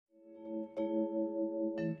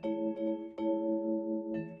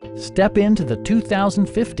Step into the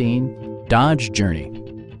 2015 Dodge Journey.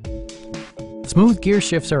 Smooth gear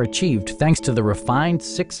shifts are achieved thanks to the refined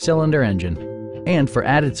 6-cylinder engine. And for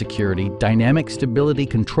added security, dynamic stability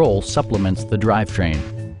control supplements the drivetrain.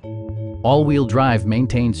 All-wheel drive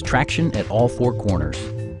maintains traction at all 4 corners.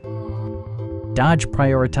 Dodge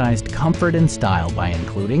prioritized comfort and style by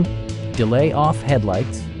including delay-off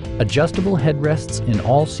headlights, adjustable headrests in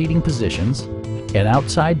all seating positions, an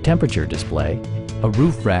outside temperature display, a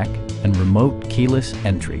roof rack, and remote keyless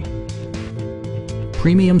entry.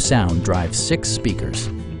 Premium sound drives 6 speakers,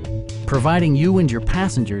 providing you and your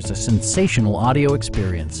passengers a sensational audio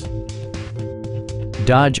experience.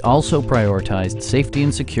 Dodge also prioritized safety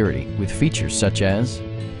and security with features such as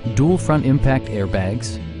dual front impact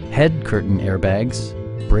airbags, head curtain airbags,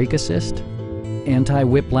 brake assist,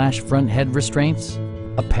 anti-whiplash front head restraints,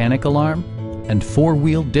 a panic alarm, and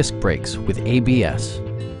 4-wheel disc brakes with ABS.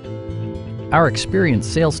 Our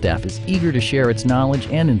experienced sales staff is eager to share its knowledge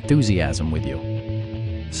and enthusiasm with you.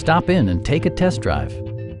 Stop in and take a test drive.